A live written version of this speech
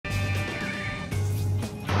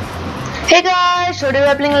Hey guys, today we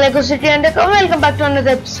are playing Lego City Undercover. Welcome back to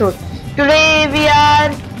another episode. Today we are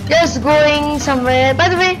just going somewhere. By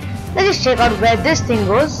the way, let's just check out where this thing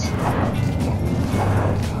goes.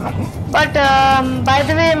 But by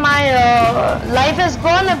the way, my life has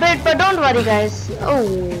gone a bit, but don't worry guys. Oh,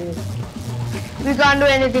 we can't do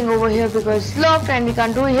anything over here because it's locked, and we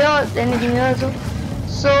can't do here anything here also.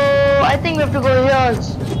 So I think we have to go here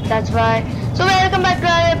also. That's why. So welcome back to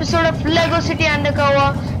another episode of Lego City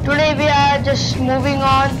Undercover. Today we are just moving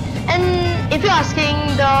on, and if you're asking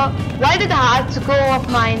why did the hearts go off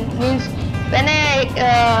mine, means when I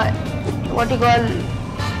what you call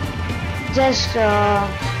just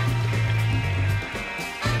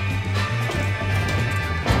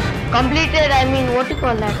completed, I mean what you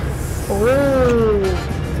call that.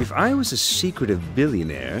 Oh, if I was a secretive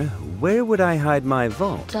billionaire, where would I hide my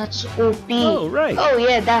vault? that's OP. Oh, right. Oh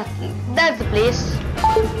yeah, that's the place.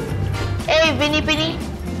 Hey Vinny Penny.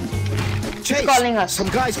 Chase, Calling us. some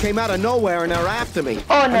guys came out of nowhere and are after me.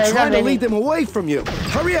 Oh no, I'm it's trying not to Vinny. lead them away from you.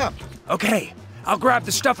 Hurry up! Okay, I'll grab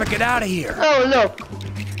the stuff and get out of here. Oh look,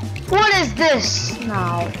 what is this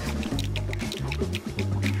now?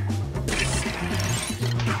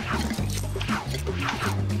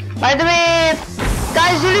 By the way,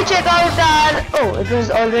 guys, did you check out our... Oh, it was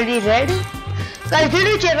already red. Guys, did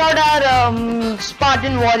you check out our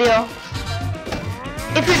Spartan Warrior?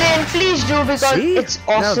 If you didn't, please do because See? it's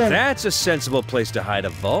awesome. Now that's a sensible place to hide a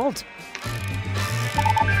vault.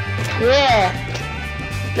 Yeah,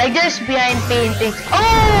 like just behind paintings.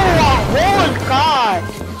 Oh, a whole card.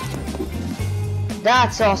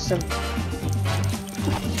 That's awesome.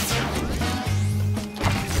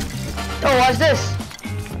 Oh, what's this?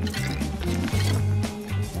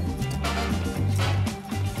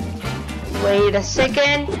 Wait a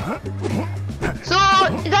second. So,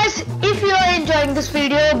 guys, if you are enjoying this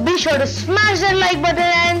video, be sure to smash that like button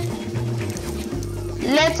and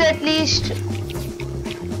let's at least,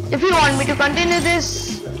 if you want me to continue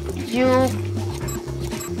this, you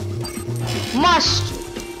must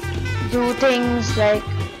do things like,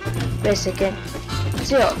 wait a second,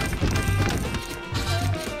 see here.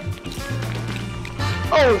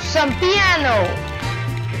 Oh, some piano.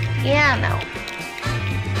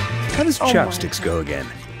 How does Oh chopsticks go again?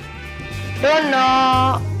 Don't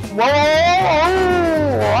know. Whoa,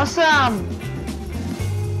 oh, awesome.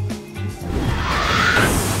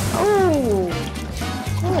 Oh,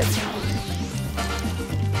 good.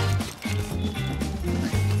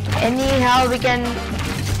 Anyhow, we can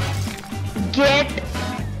get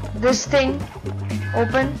this thing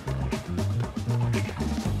open.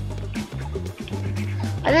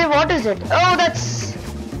 I think, what is it? Oh, that's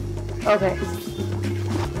okay.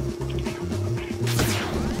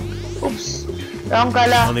 Oops, wrong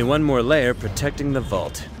color. Only one more layer protecting the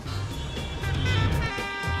vault.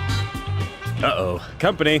 Uh-oh,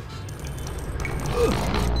 company.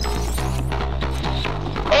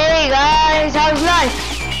 Hey guys, how's life?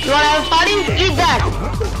 You wanna have a party? Eat that.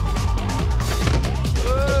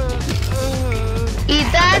 Eat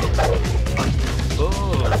that.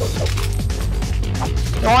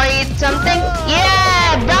 You wanna eat something?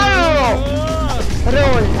 Yeah, down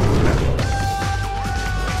roll.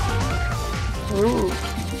 Ooh.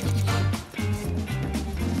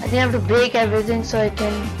 I think I have to break everything so I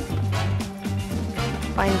can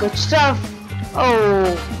find good stuff.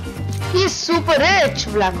 Oh, he's super rich,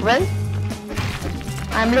 Blackwell.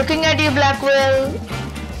 I'm looking at you, Blackwell.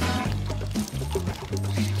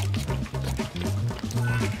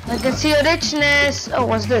 I can see your richness. Oh,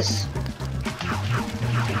 what's this?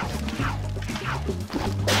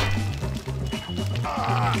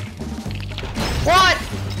 What?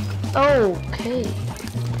 Okay.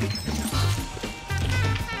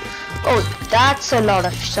 Oh, that's a lot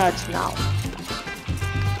of studs now.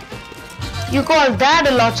 You call that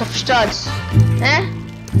a lot of studs, eh?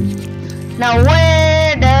 Now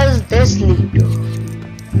where does this lead to?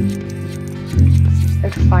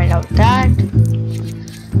 Let's find out that.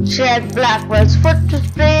 Check Blackwell's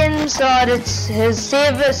footprints, or it's his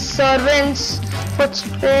servant's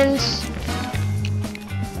footprints.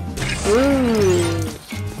 Ooh.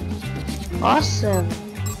 Awesome.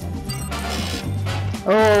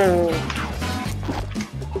 Oh.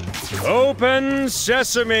 Open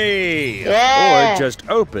sesame! Yeah. Or just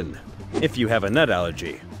open, if you have a nut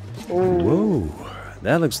allergy. Ooh. Whoa,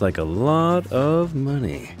 that looks like a lot of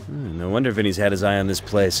money. No wonder Vinny's had his eye on this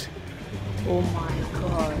place. Oh my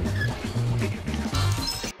god.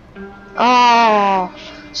 Oh,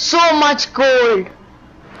 so much gold.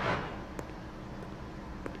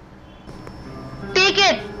 Take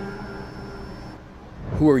it.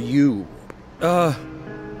 Who are you?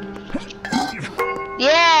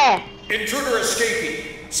 Yeah, Intruder escaping.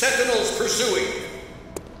 Sentinels pursuing.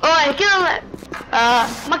 Oh, I killed him.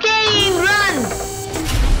 McCain, run!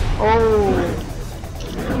 Oh.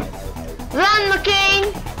 Run,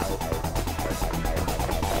 McCain!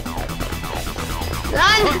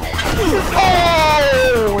 Run!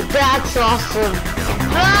 Oh, that's awesome.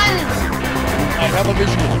 Run! I have a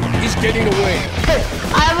visual. He's getting away.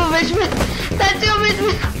 I have a visual. That's your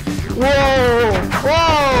visual. Whoa!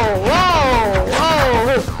 Whoa! Whoa!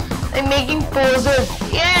 Whoa! I'm making poses.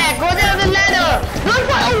 Yeah, go down the ladder. Don't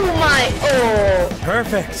fall. Oh my! Oh!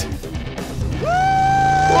 Perfect. Whoa!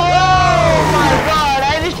 My God!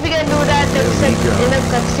 I wish we can do that in a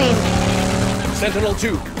cutscene. Sentinel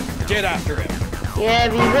 2, get after him. Yeah,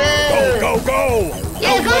 we will. Go, go, go!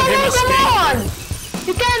 Yeah, Don't come let him on, escape. come on!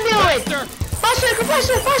 You can do it! Faster!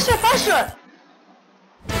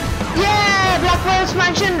 Yeah, Blackwell's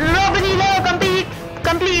Mansion, Robin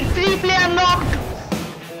complete, free play unlocked.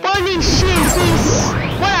 Burning Shield piece,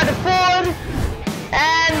 1 out of 4.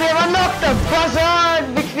 And we have unlocked a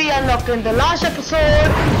Buzzard, which we unlocked in the last episode.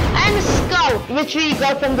 And a Scout, which we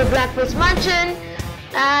got from the Blackwell's Mansion.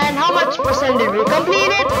 And how much percent did we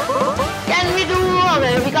complete it? Can we do,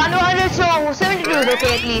 okay, we can't do 100, so 72 is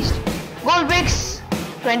okay at least. Gold bricks,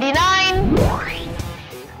 29.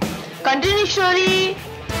 Continue story.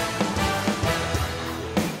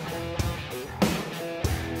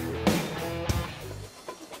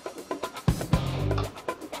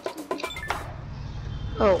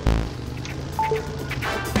 Oh.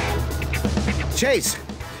 Chase,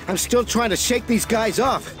 I'm still trying to shake these guys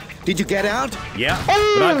off. Did you get out? Yeah,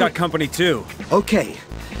 but I've got company too. Okay.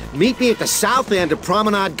 Meet me at the south end of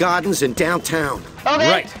Promenade Gardens in downtown.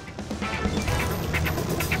 Okay. Right.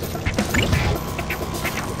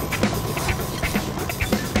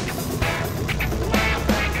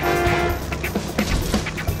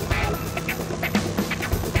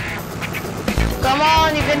 Come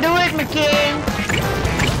on, you can do it, McCain.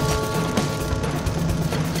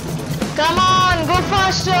 Come on, go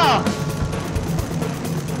faster.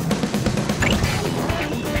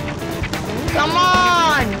 Come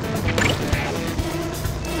on.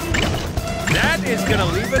 That is gonna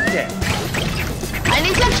leave a dent. I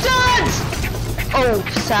need some stones.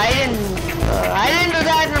 Oops, I didn't do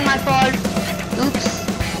that, not my fault. Oops.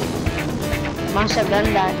 Must have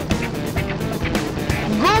done that.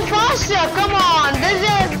 Go faster, come on.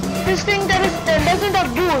 This thing that doesn't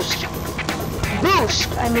have boost.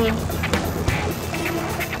 Boost, I mean.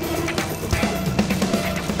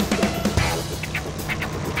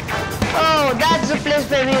 Oh, that's the place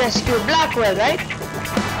where we rescued Blackwell, right?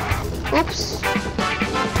 Oops.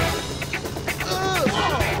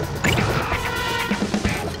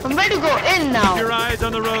 I'm ready to go in now. Keep your eyes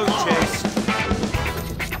on the road, Chase.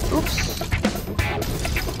 Oops.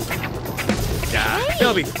 Yeah,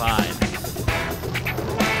 they'll be fine.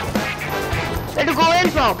 Where to go in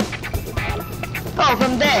from? Oh,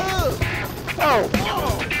 from there. Oh.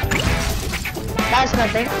 That's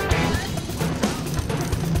nothing.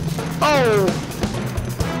 Oh.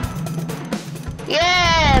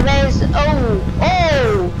 Yeah, there's... Oh.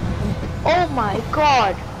 Oh my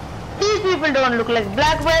God. These people don't look like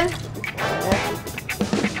Blackwell.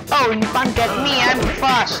 Oh, you can't get me. I'm too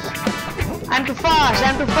fast. I'm too fast.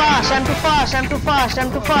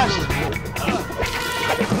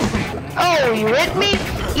 Oh, you hit me?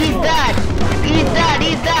 Eat that.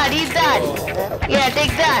 Yeah,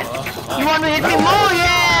 take that. You want to hit me more?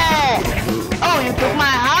 Yeah. Oh, you took my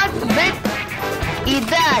heart a bit? Eat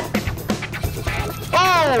that.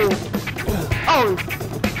 Oh.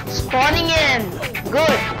 Spawning in.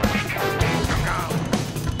 Good.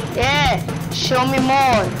 Yeah. Show me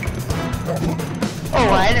more. Oh,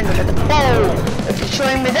 I didn't look at the bowl. If you're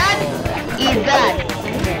showing me that, eat that.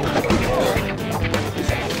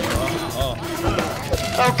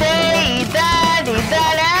 Okay, eat that,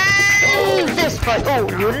 and this part. Oh,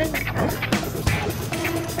 you didn't?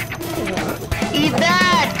 Eat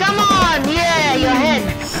that. Come on. Yeah, your head.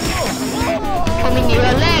 I mean,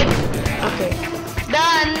 your leg. Okay.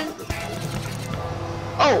 Done.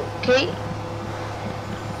 Okay.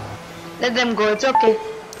 Let them go. It's okay.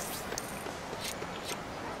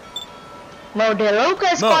 Mo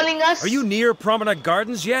DeLuca is calling us. Are you near Promenade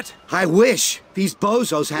Gardens yet? I wish. These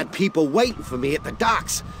bozos had people waiting for me at the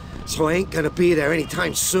docks. So I ain't gonna be there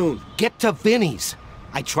anytime soon. Get to Vinny's.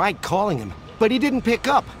 I tried calling him, but he didn't pick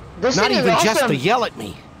up. This Not thing is even just awesome. to yell at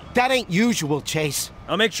me. That ain't usual, Chase.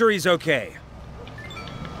 I'll make sure he's okay.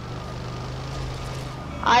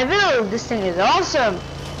 I will. This thing is awesome.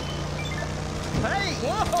 Hey!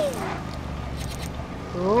 Whoa!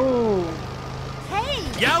 Oh.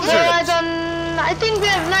 Yowzers! Yeah, I think we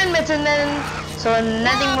have 9 minutes and then So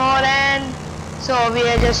nothing more, and so we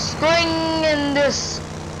are just going in this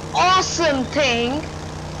awesome thing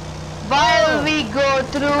while we go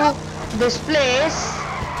through this place.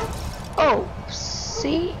 Oh,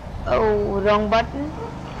 see? Oh, wrong button.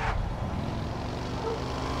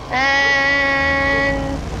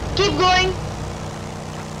 And keep going.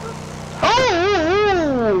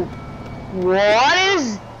 Oh, what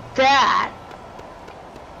is that?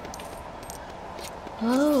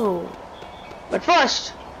 Oh, but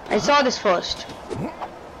first, I saw this first.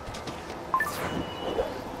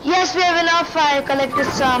 Yes, we have enough. I collected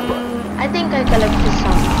some. I think I collected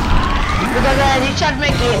some because I restarted my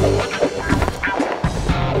game.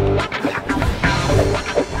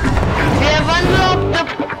 We have unlocked the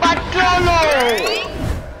patrolo.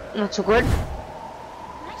 Not so good,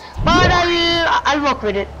 but I'll work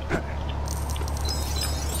with it.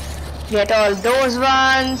 Get all those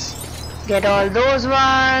ones. Get all those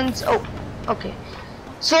ones. Oh, okay.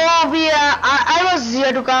 So I was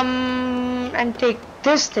here to come and take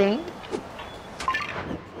this thing.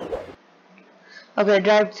 Okay,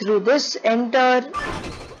 drive through this. Enter. 2, 1,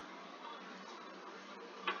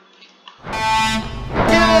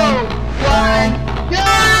 go!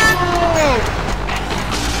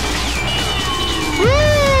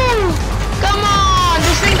 Woo! Come on!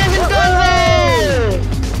 This thing doesn't turn well.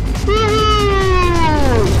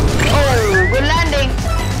 Woohoo! Oh, good landing.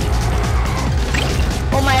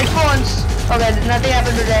 Oh, my headphones. Okay, nothing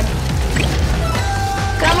happened to them.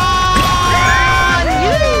 Come on!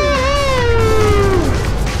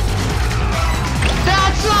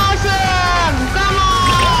 That's awesome! Come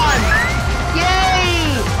on!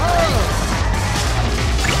 Yay!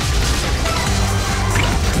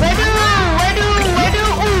 Where do?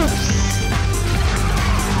 Oops!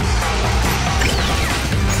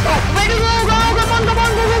 Oh, where to go? Go! Come on! Go!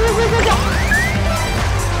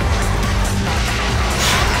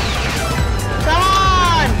 Come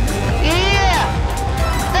on! Yeah!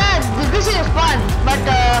 This is fun, but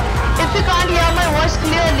if you can't hear my voice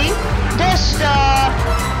clearly, just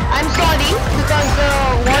I'm sorry because the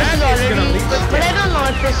voice is already. But I don't know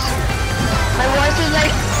if this. My voice is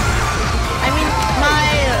like. I mean, my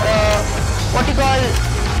what you call.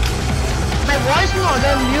 My voice, no,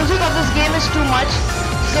 the music of this game is too much,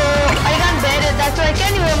 so I can't bear it. That's why,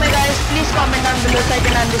 can you hear me, guys? Please comment down below so I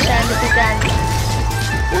can understand if you can.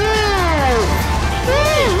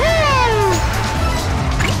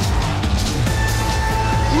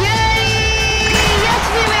 Yay! Yes,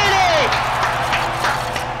 we made it!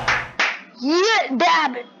 Yeah,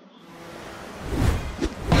 damn it!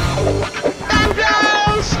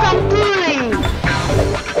 Controls complete!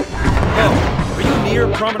 Oh, are you near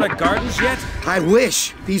Promenade Gardens yet? I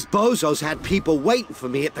wish. These bozos had people waiting for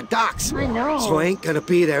me at the docks. I know. So I ain't gonna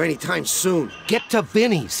be there anytime soon. Get to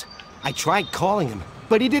Vinny's. I tried calling him,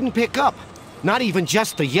 but he didn't pick up. Not even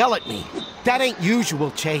just to yell at me. That ain't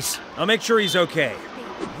usual, Chase. I'll make sure he's okay.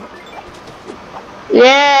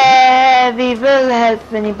 Yeah, we will help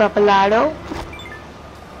Vinny Papalado.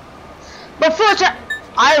 But first,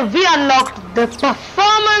 we unlocked the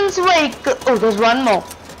performance vehicle. Oh, there's one more.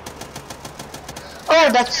 Oh,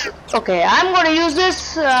 that's okay. I'm gonna use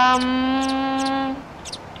this. I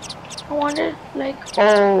want it like.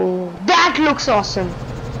 Oh, that looks awesome.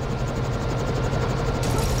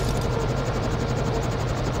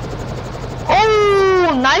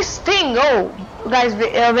 Oh, nice thing. Oh, guys,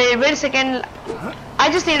 wait a second. I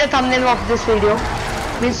just need a thumbnail of this video.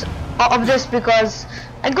 Means of this because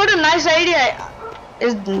I got a nice idea.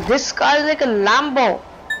 Is this car like a Lambo?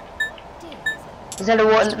 Is that a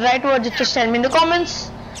right word? Just tell me in the comments.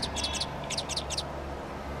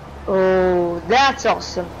 Oh, that's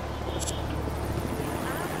awesome.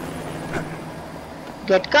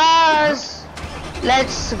 Get cars.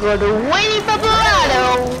 Let's go to Winnie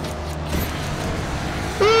Papalado.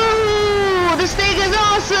 Ooh, this thing is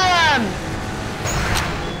awesome.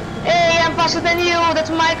 Hey, I'm faster than you.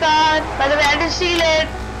 That's my car. By the way, I didn't steal it.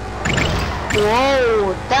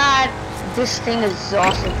 Whoa, this thing is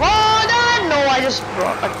awesome. Oh, no, I just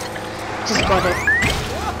got it.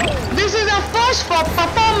 This is our first for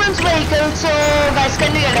performance vehicle, so guys,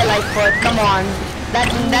 can we get a like for it? Come on,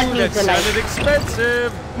 that needs a like. That sounded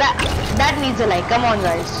expensive. That needs a like. Come on,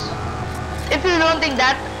 guys. If you don't think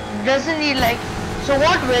that doesn't need like, so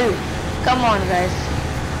what will? Come on, guys.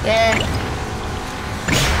 Yeah.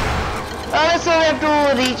 So we have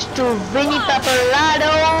to reach to Vinny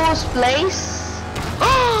Papalado's place.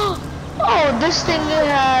 Oh, this thing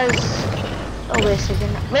has. Oh, wait a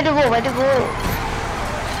second. Where to go?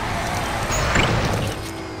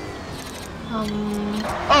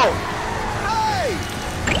 Oh.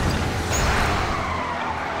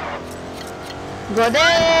 Go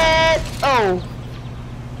there. Oh.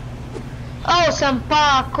 Oh, some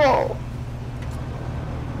parkour.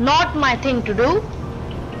 Not my thing to do.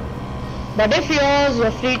 But if yours,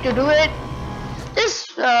 you're free to do it.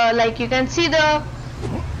 Just like you can see the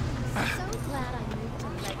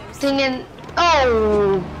thing in.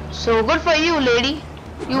 Oh, so good for you, lady.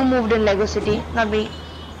 You moved in Lego City, not me.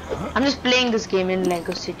 I'm just playing this game in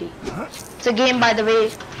Lego City. It's a game, by the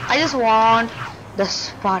way. I just want the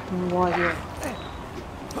Spartan Warrior.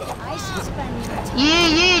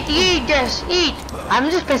 Eat, just eat. I'm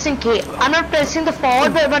just pressing K. I'm not pressing the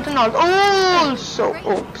forward button also. Oh, so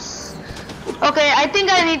oops. Okay, I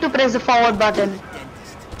think I need to press the forward button.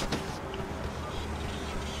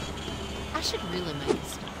 I should really make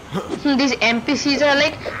this. These NPCs are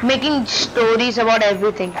like making stories about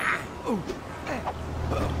everything.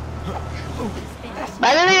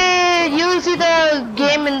 By the way, you will see the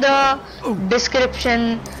game in the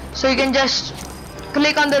description, so you can just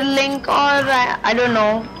click on the link, or I don't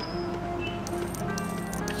know.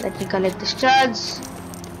 Let me collect the studs.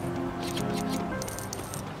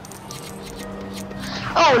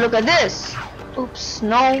 Oh, look at this. Oops,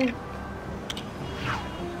 no.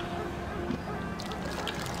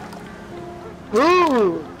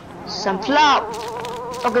 Ooh, some flop.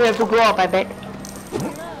 Okay, we have to go up, I bet.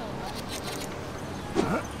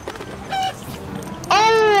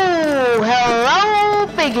 Oh, hello,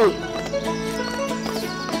 piggy.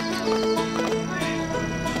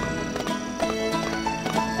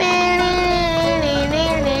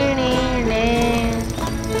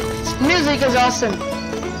 Music is awesome.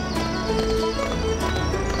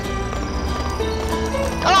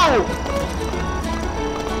 Oh!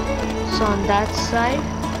 So on that side.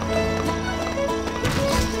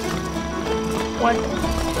 What?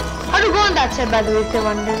 How to go on that side, by the way, if you're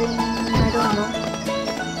wondering. I don't know.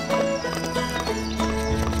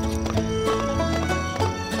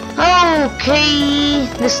 Okay,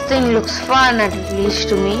 this thing looks fun, at least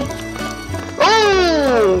to me.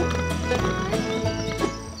 Oh!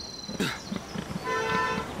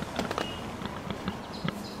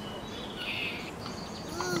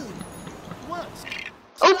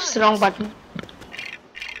 Oops, wrong button.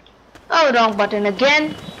 Oh, wrong button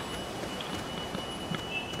again.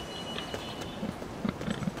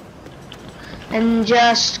 And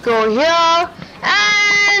just go here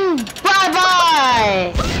and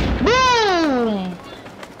bye-bye. Boom!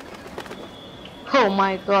 Oh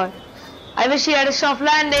my god. I wish he had a soft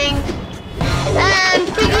landing. And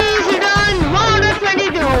Piggy's return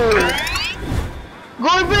 122.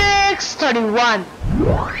 Gold bricks 31.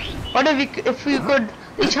 What if we could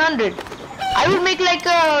reach 100? I would make like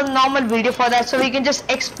a normal video for that, so we can just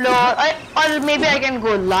explore, or maybe I can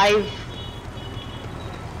go live.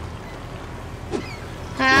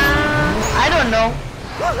 I don't know.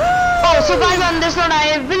 Oh, so guys, on this note,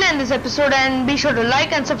 I will end this episode, and be sure to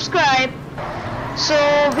like and subscribe. So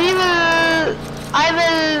I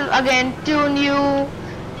will again tune you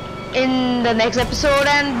in the next episode,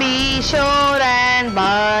 and be sure and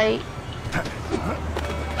bye.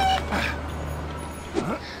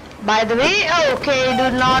 By the way, okay,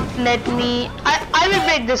 do not let me. I will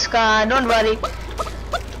break this car. Don't worry.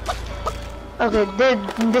 Okay,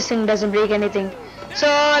 this thing doesn't break anything. So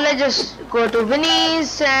let's just go to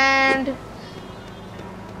Vinny's, and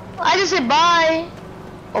I just say bye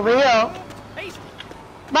over here.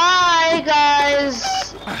 Bye, guys.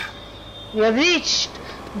 We have reached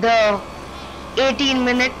the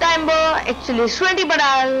 18-minute timer. Actually, it's 20, but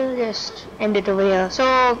I'll just end it over here. So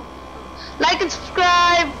like and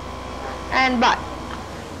subscribe, and bye.